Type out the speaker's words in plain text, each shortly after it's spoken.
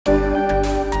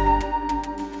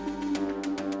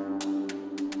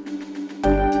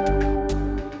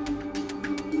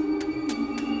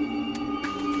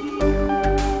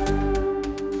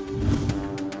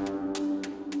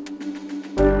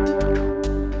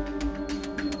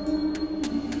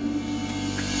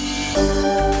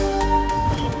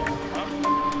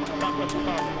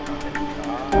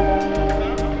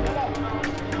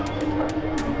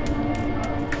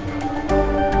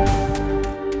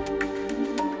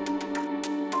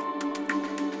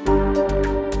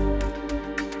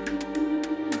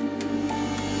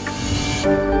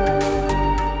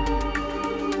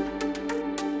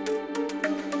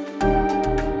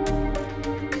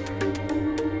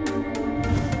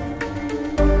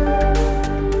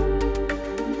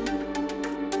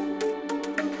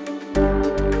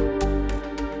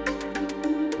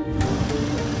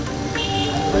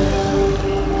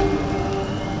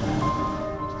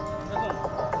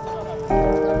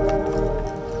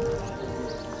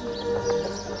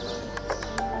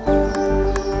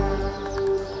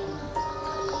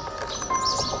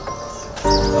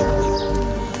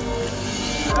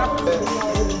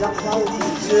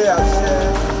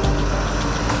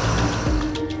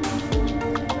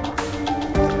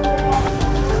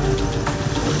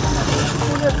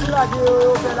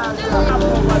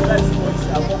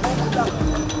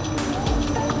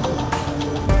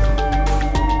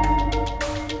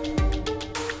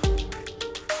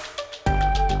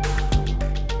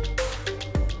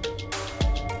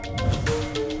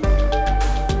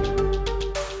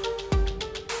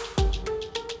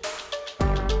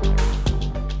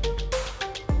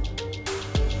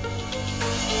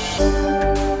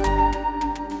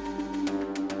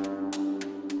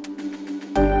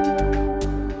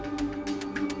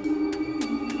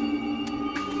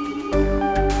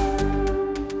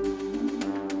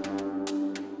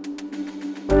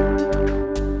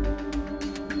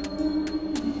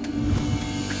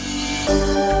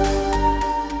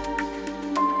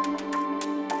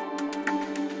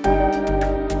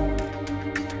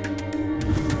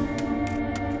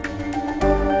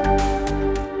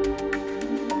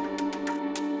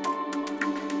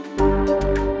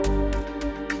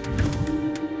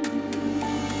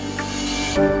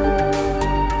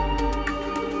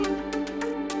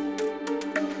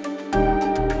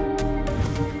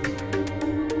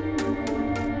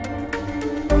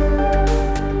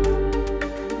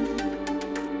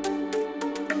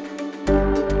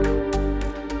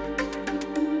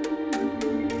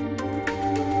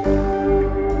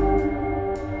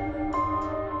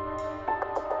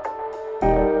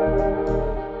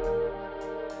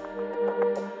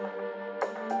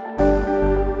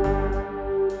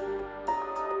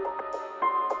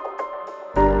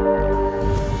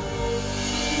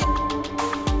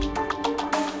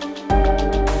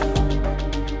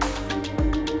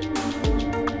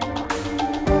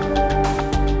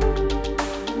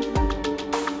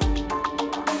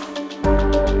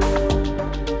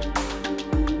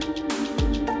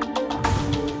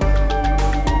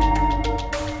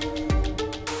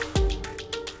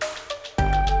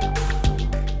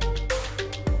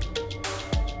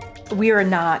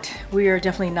We are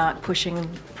definitely not pushing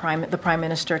the Prime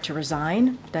Minister to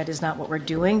resign. That is not what we're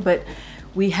doing, but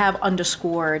we have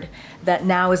underscored that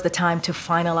now is the time to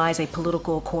finalize a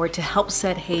political accord to help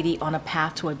set Haiti on a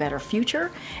path to a better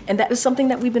future. And that is something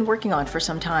that we've been working on for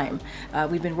some time.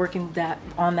 We've been working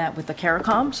on that with the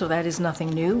CARICOM, so that is nothing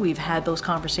new. We've had those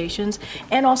conversations,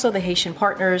 and also the Haitian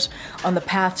partners on the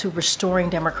path to restoring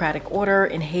democratic order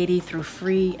in Haiti through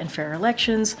free and fair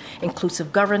elections,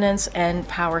 inclusive governance, and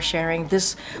power sharing.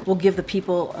 This will give the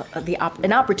people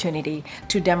an opportunity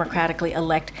to democratically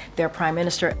elect their Prime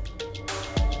Minister.